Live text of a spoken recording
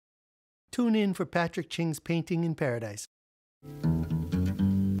Tune in for Patrick Ching's Painting in Paradise.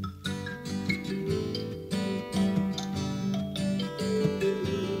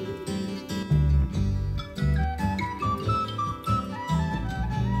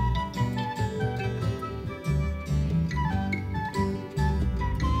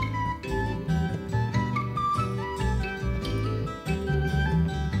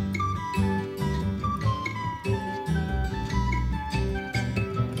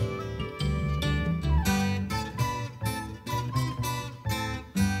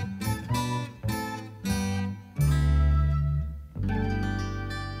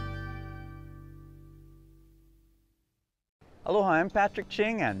 Aloha, I'm Patrick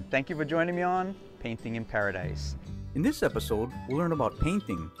Ching, and thank you for joining me on Painting in Paradise. In this episode, we'll learn about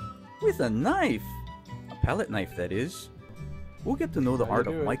painting with a knife. A palette knife, that is. We'll get to know the art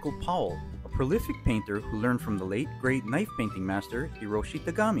of Michael Powell, a prolific painter who learned from the late great knife painting master Hiroshi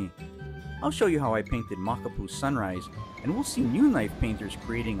Tagami. I'll show you how I painted Makapu's sunrise, and we'll see new knife painters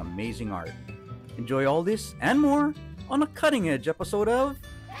creating amazing art. Enjoy all this and more on a cutting-edge episode of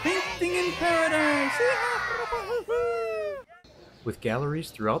Painting in Paradise! With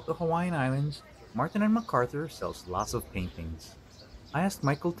galleries throughout the Hawaiian Islands, Martin & MacArthur sells lots of paintings. I asked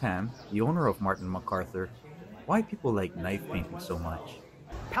Michael Tam, the owner of Martin MacArthur, why people like knife painting so much.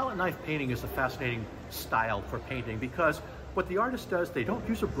 Palette knife painting is a fascinating style for painting because what the artist does, they don't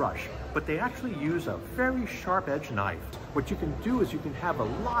use a brush, but they actually use a very sharp-edged knife. What you can do is you can have a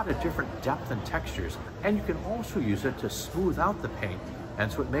lot of different depth and textures, and you can also use it to smooth out the paint.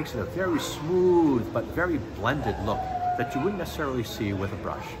 And so it makes it a very smooth but very blended look that you wouldn't necessarily see with a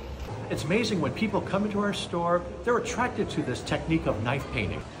brush. It's amazing when people come into our store, they're attracted to this technique of knife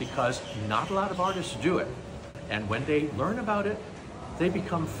painting because not a lot of artists do it. And when they learn about it, they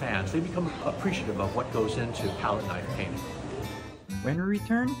become fans. They become appreciative of what goes into palette knife painting. When we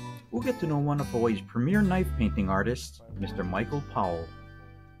return, we'll get to know one of Hawaii's premier knife painting artists, Mr. Michael Powell.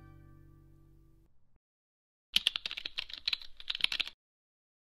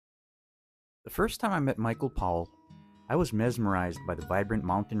 The first time I met Michael Powell, I was mesmerized by the vibrant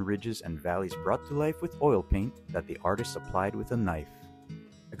mountain ridges and valleys brought to life with oil paint that the artist applied with a knife.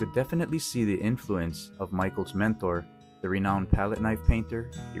 I could definitely see the influence of Michael's mentor, the renowned palette knife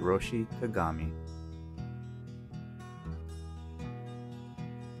painter, Hiroshi Tagami.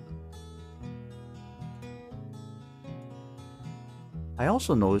 I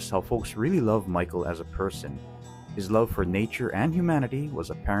also noticed how folks really love Michael as a person. His love for nature and humanity was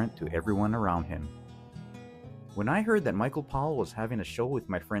apparent to everyone around him. When I heard that Michael Powell was having a show with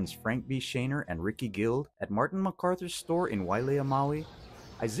my friends Frank B. Shaner and Ricky Guild at Martin MacArthur's store in Wailea, Maui,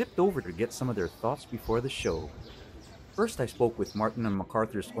 I zipped over to get some of their thoughts before the show. First, I spoke with Martin &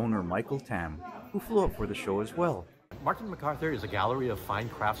 MacArthur's owner Michael Tam, who flew up for the show as well. Martin MacArthur is a gallery of fine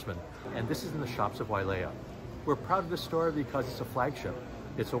craftsmen, and this is in the shops of Wailea. We're proud of this store because it's a flagship.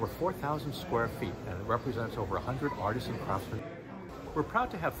 It's over 4,000 square feet, and it represents over 100 artists and craftsmen. We're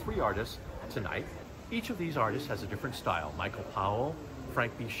proud to have 3 artists tonight. Each of these artists has a different style: Michael Powell,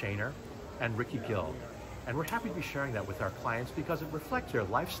 Frank B. Shaner, and Ricky Guild. And we're happy to be sharing that with our clients because it reflects their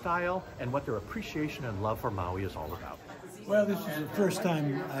lifestyle and what their appreciation and love for Maui is all about. Well, this is the first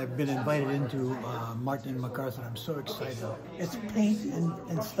time I've been invited into Martin & MacArthur. I'm so excited. It's paint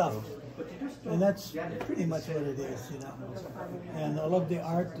and stuff. And that's pretty much what it is, you know. And I love the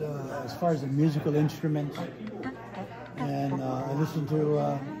art as far as the musical instruments. And I listen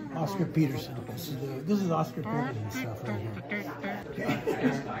to Oscar Peterson. This is Oscar Peterson stuff right here.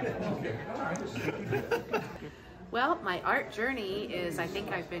 Well, my art journey is, I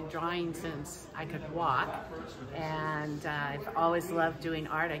think I've been drawing since I could walk, and I've always loved doing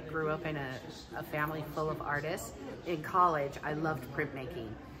art. I grew up in a family full of artists. In college, I loved printmaking.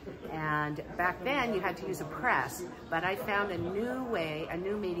 And back then you had to use a press, but I found a new way, a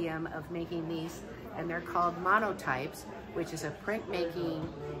new medium of making these, and they're called monotypes, which is a printmaking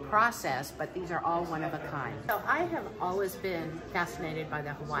process, but these are all one of a kind. So I have always been fascinated by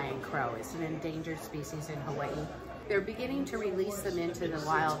the Hawaiian crow. It's an endangered species in Hawaii. They're beginning to release them into the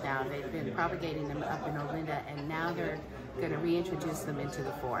wild now. They've been propagating them up in Olinda, and now they're going to reintroduce them into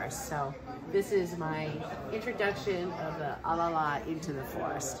the forest. So this is my introduction of the alala into the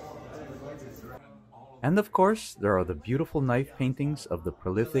forest. And of course, there are the beautiful knife paintings of the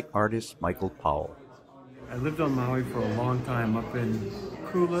prolific artist Michael Powell. I lived on Maui for a long time up in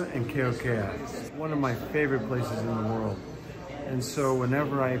Kula and Keokea. It's one of my favorite places in the world. And so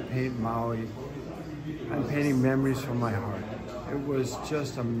whenever I paint Maui, I'm painting memories from my heart. It was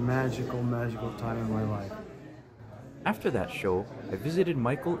just a magical, magical time in my life. After that show, I visited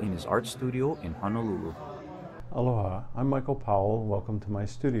Michael in his art studio in Honolulu. Aloha, I'm Michael Powell. Welcome to my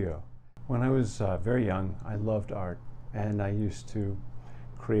studio. When I was very young, I loved art, and I used to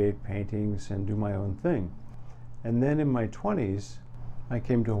create paintings and do my own thing. And then in my 20s, I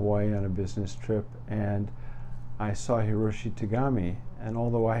came to Hawaii on a business trip, and I saw Hiroshi Tagami. And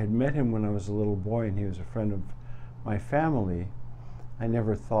although I had met him when I was a little boy and he was a friend of my family, I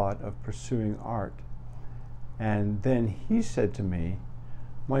never thought of pursuing art. And then he said to me,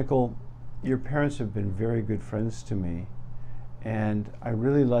 "Michael, your parents have been very good friends to me, and I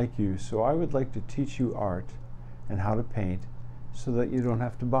really like you, so I would like to teach you art and how to paint so that you don't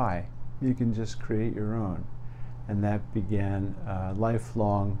have to buy. You can just create your own." And that began a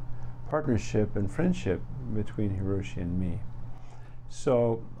lifelong partnership and friendship between Hiroshi and me.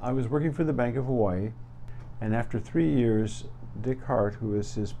 So I was working for the Bank of Hawaii, and after 3 years, Dick Hart, who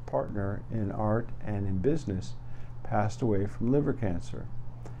was his partner in art and in business, passed away from liver cancer.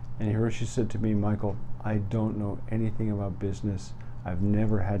 And Hiroshi said to me, "Michael, I don't know anything about business. I've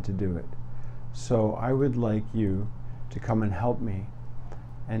never had to do it. So I would like you to come and help me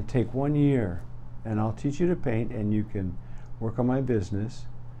and take 1 year, and I'll teach you to paint and you can work on my business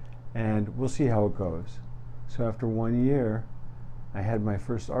and we'll see how it goes." So after 1 year, I had my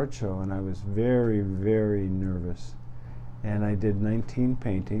first art show, and I was very, very nervous. And I did 19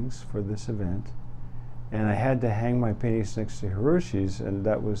 paintings for this event. And I had to hang my paintings next to Hiroshi's, and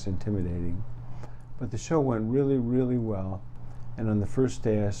that was intimidating. But the show went really, really well. And on the first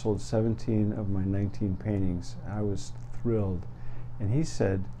day, I sold 17 of my 19 paintings. I was thrilled. And he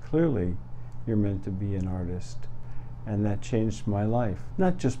said, "Clearly, you're meant to be an artist." And that changed my life.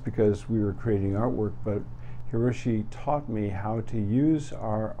 Not just because we were creating artwork, but Hiroshi taught me how to use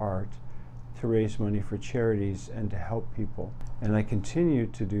our art to raise money for charities and to help people. And I continue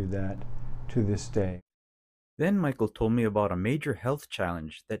to do that to this day. Then Michael told me about a major health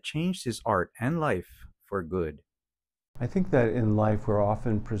challenge that changed his art and life for good. I think that in life we're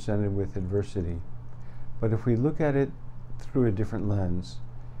often presented with adversity, but if we look at it through a different lens,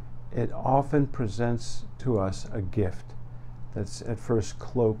 it often presents to us a gift that's at first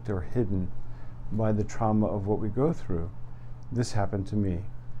cloaked or hidden by the trauma of what we go through. This happened to me.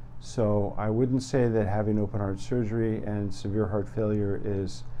 So I wouldn't say that having open heart surgery and severe heart failure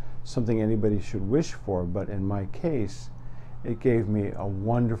is something anybody should wish for, but in my case, it gave me a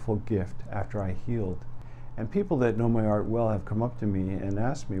wonderful gift after I healed. And people that know my art well have come up to me and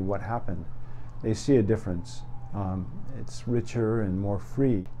asked me what happened. They see a difference. It's richer and more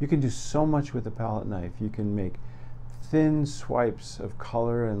free. You can do so much with a palette knife. You can make thin swipes of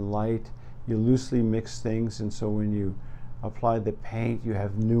color and light. You loosely mix things, and so when you apply the paint, you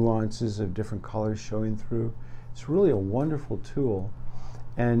have nuances of different colors showing through. It's really a wonderful tool,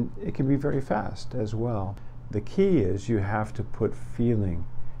 and it can be very fast as well. The key is you have to put feeling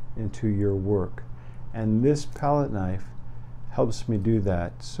into your work, and this palette knife helps me do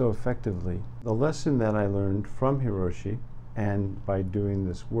that so effectively. The lesson that I learned from Hiroshi, and by doing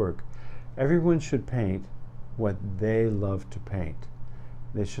this work, everyone should paint what they love to paint.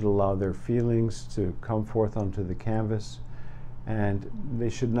 They should allow their feelings to come forth onto the canvas, and they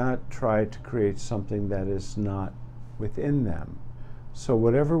should not try to create something that is not within them. So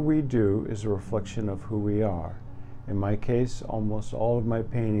whatever we do is a reflection of who we are. In my case, almost all of my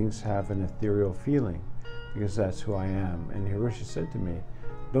paintings have an ethereal feeling, because that's who I am. And Hiroshi said to me,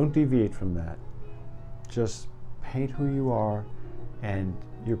 "Don't deviate from that. Just paint who you are, and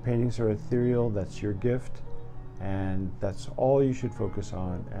your paintings are ethereal. That's your gift, and that's all you should focus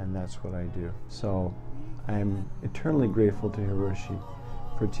on," and that's what I do. So I'm eternally grateful to Hiroshi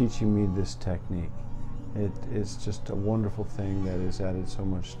for teaching me this technique. It is just a wonderful thing that has added so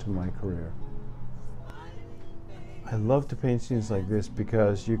much to my career. I love to paint scenes like this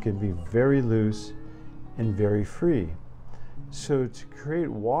because you can be very loose and very free. So to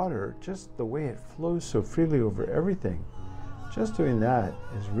create water, just the way it flows so freely over everything, just doing that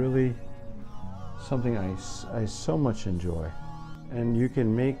is really something I so much enjoy. And you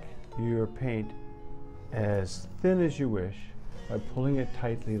can make your paint as thin as you wish by pulling it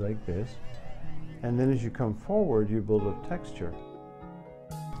tightly like this, and then as you come forward you build up texture.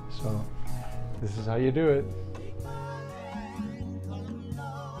 So this is how you do it.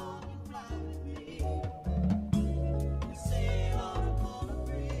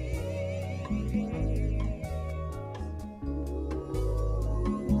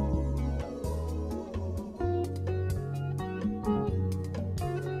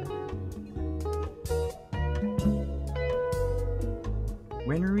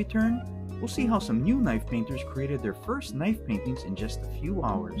 When we return, we'll see how some new knife painters created their first knife paintings in just a few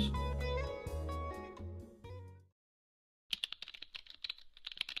hours.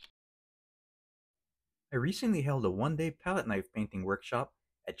 I recently held a one-day palette knife painting workshop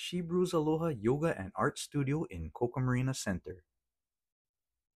at Shibru's Aloha Yoga and Art Studio in Kokomarina Center.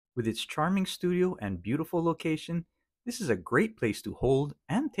 With its charming studio and beautiful location, this is a great place to hold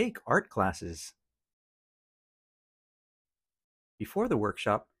and take art classes. Before the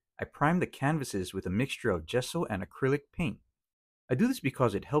workshop, I prime the canvases with a mixture of gesso and acrylic paint. I do this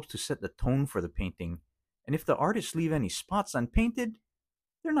because it helps to set the tone for the painting, and if the artists leave any spots unpainted,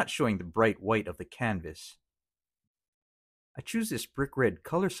 they're not showing the bright white of the canvas. I choose this brick red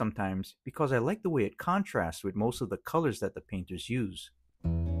color sometimes because I like the way it contrasts with most of the colors that the painters use.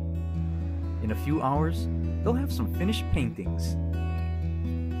 In a few hours, they'll have some finished paintings.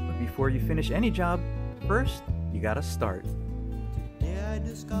 But before you finish any job, first, you gotta start. Today I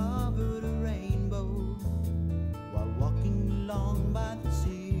discovered a rainbow while walking along by the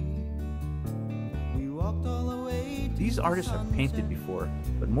sea. We walked all the way to These artists have painted before,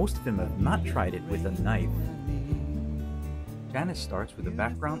 but most of them have not tried it with a knife. Janice starts with a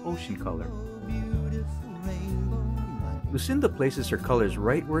background ocean color. Lucinda places her colors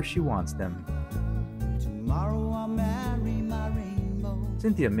right where she wants them. Tomorrow I'll marry my rainbow.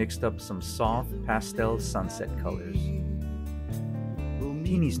 Cynthia mixed up some soft pastel sunset colors.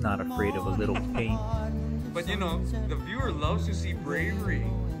 Teeny's not afraid of a little paint. But you know, the viewer loves to see bravery.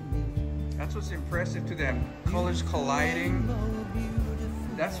 That's what's impressive to them. Colors colliding.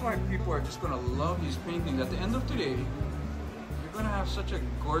 That's why people are just gonna love these paintings. At the end of today, you're gonna have such a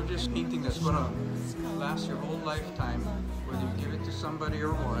gorgeous painting that's gonna last your whole lifetime, whether you give it to somebody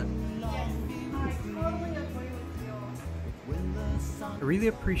or what. I really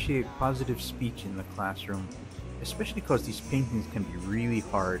appreciate positive speech in the classroom, especially because these paintings can be really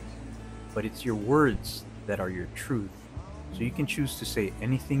hard, but it's your words that are your truth, so you can choose to say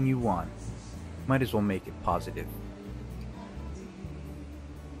anything you want. Might as well make it positive.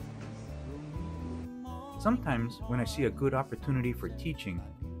 Sometimes, when I see a good opportunity for teaching,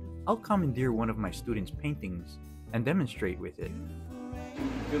 I'll commandeer one of my students' paintings and demonstrate with it.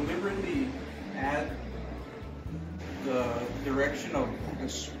 Deliberately add the direction of the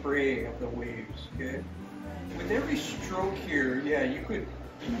spray of the waves, okay? With every stroke here, yeah, you could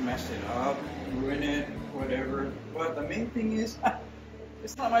mess it up, ruin it, whatever, but the main thing is,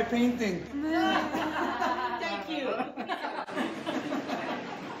 it's not my painting. Thank you.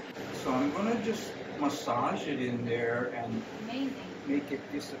 So I'm gonna just massage it in there and Amazing. make it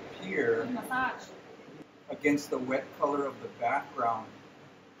disappear Massage. against the wet color of the background.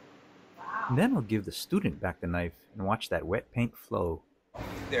 And then I'll give the student back the knife and watch that wet paint flow.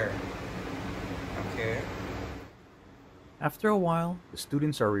 There. Okay. After a while, the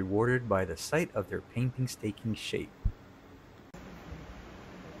students are rewarded by the sight of their paintings taking shape.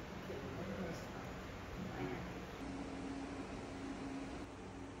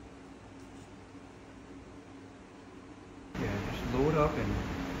 Yeah, just load up and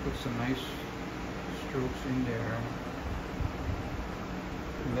put some nice strokes in there.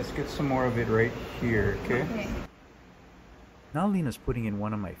 And let's get some more of it right here, okay? Now Lena's putting in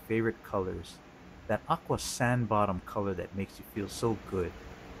one of my favorite colors, that aqua sand bottom color that makes you feel so good.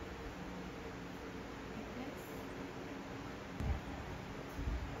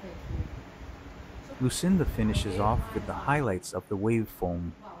 Lucinda finishes off with the highlights of the wave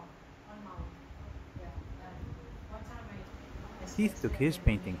foam. Keith took his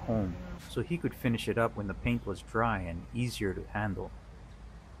painting home so he could finish it up when the paint was dry and easier to handle.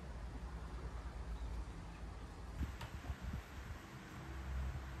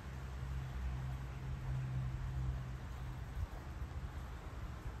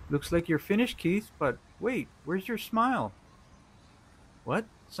 Looks like you're finished, Keith, but wait, where's your smile? What?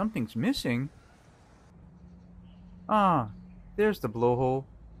 Something's missing? Ah, there's the blowhole.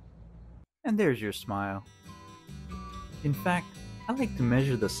 And there's your smile. In fact, I like to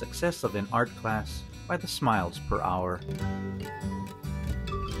measure the success of an art class by the smiles per hour.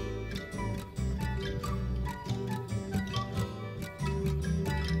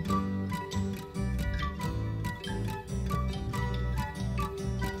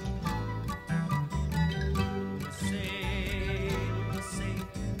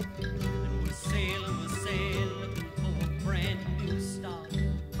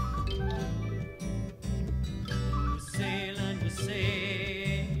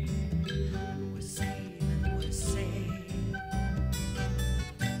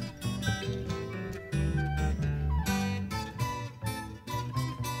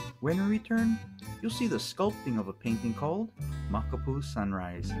 When we return, you'll see the sculpting of a painting called Makapu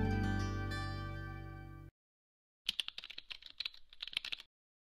Sunrise.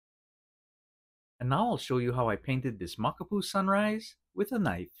 And now I'll show you how I painted this Makapu Sunrise with a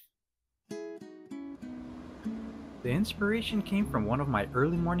knife. The inspiration came from one of my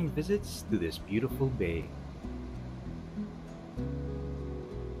early morning visits to this beautiful bay.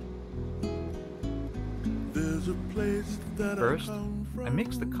 First, I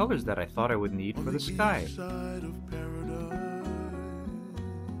mixed the colors that I thought I would need for the sky.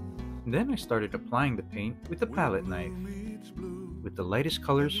 Then I started applying the paint with the palette knife, with the lightest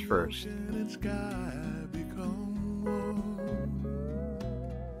colors first.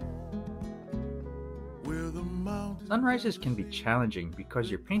 Sunrises can be challenging because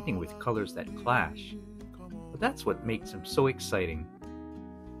you're painting with colors that clash, but that's what makes them so exciting.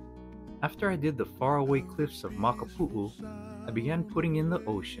 After I did the faraway cliffs of Makapu'u, I began putting in the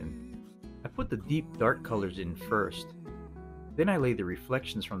ocean. I put the deep dark colors in first. Then I laid the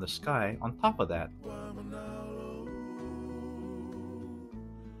reflections from the sky on top of that.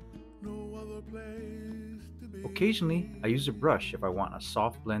 Occasionally, I use a brush if I want a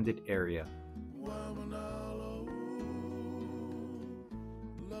soft blended area.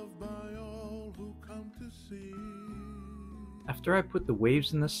 After I put the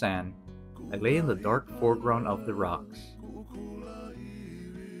waves in the sand, I lay in the dark foreground of the rocks.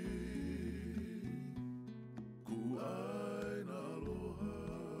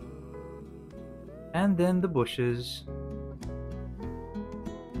 And then the bushes.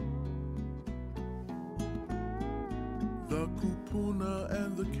 The kupuna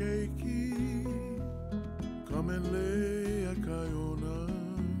and the keiki come and lay a kaiona,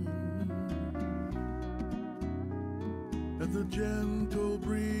 and the gentle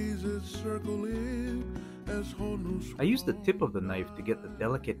breezes circle in as Honu. I use the tip of the knife to get the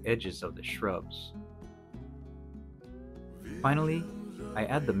delicate edges of the shrubs. Finally, I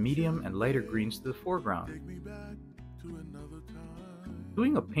add the medium and lighter greens to the foreground.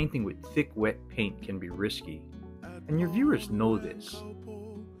 Doing a painting with thick wet paint can be risky, and your viewers know this.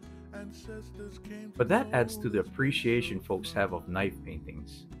 But that adds to the appreciation folks have of knife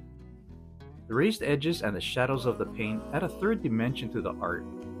paintings. The raised edges and the shadows of the paint add a third dimension to the art,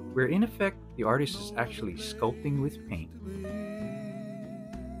 where in effect the artist is actually sculpting with paint.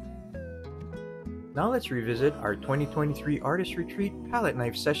 Now let's revisit our 2023 Artist Retreat palette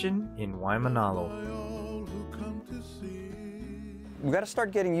knife session in Waimanalo. We got to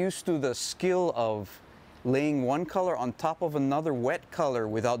start getting used to the skill of laying one color on top of another wet color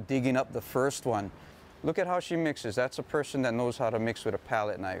without digging up the first one. Look at how she mixes. That's a person that knows how to mix with a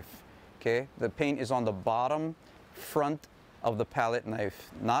palette knife. Okay, the paint is on the bottom front of the palette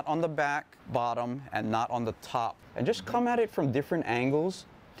knife, not on the back, bottom, and not on the top. And just come at it from different angles.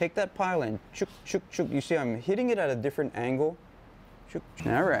 Take that pile and chuk, chuk, chuk. You see I'm hitting it at a different angle. Chuk, chuk.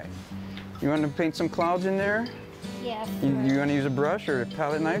 All right. You want to paint some clouds in there? Yeah. You want to use a brush or a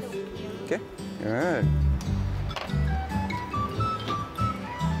palette knife? Okay, good.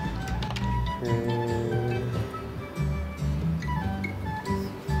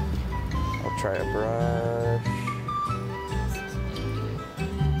 I'll try a brush.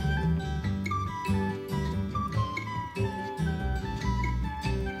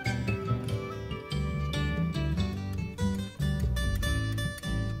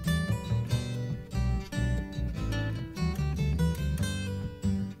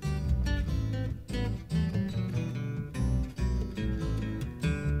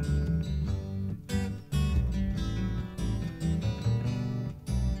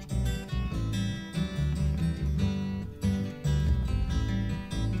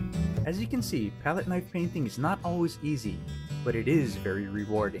 As you can see, palette knife painting is not always easy, but it is very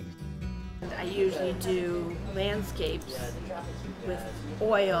rewarding. I usually do landscapes with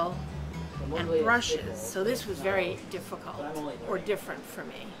oil and brushes, so this was very difficult or different for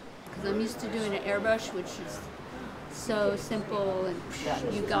me. Because I'm used to doing an airbrush, which is so simple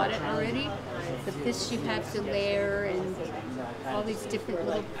and you got it already. But this you have to layer and all these different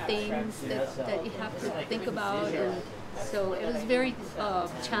little things that you have to think about. And so it was very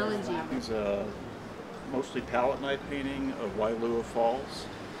challenging. It's mostly palette knife painting of Wailua Falls.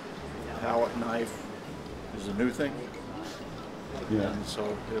 Palette knife is a new thing. Yeah. And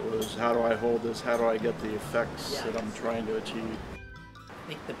so it was, how do I hold this? How do I get the effects that I'm trying to achieve? I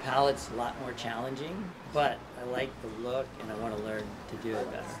think the palette's a lot more challenging, but I like the look and I want to learn to do it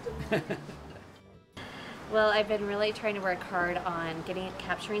better. Well, I've been really trying to work hard on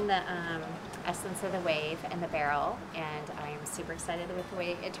capturing the essence of the wave and the barrel, and I'm super excited with the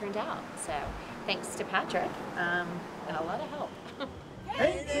way it turned out. So thanks to Patrick and a lot of help.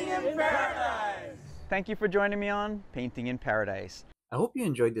 Painting in Paradise! Thank you for joining me on Painting in Paradise. I hope you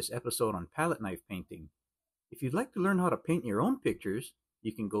enjoyed this episode on palette knife painting. If you'd like to learn how to paint your own pictures,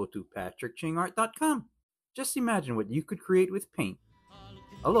 you can go to patrickchingart.com. Just imagine what you could create with paint.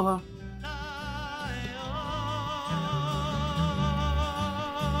 Aloha!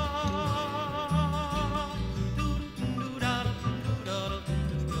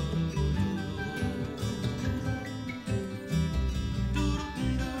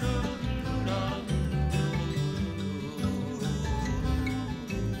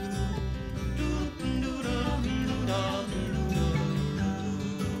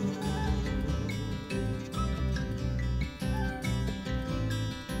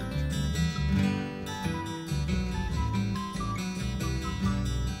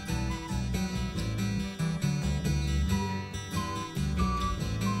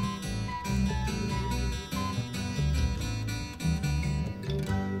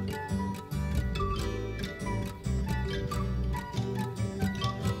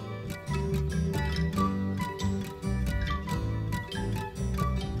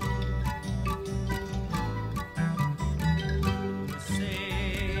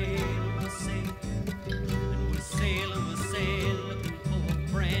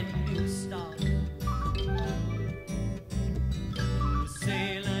 the start. We're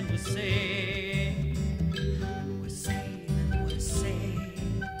sailing, we're sailing, we're sailing, we're sailing.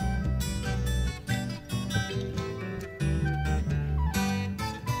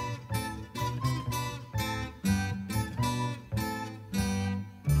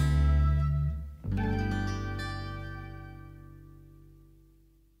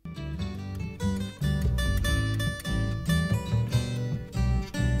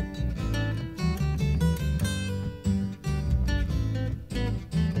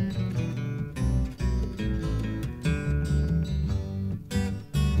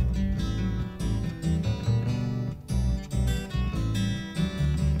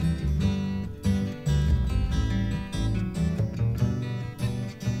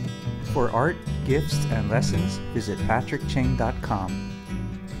 For art, gifts, and lessons, visit patrickching.com.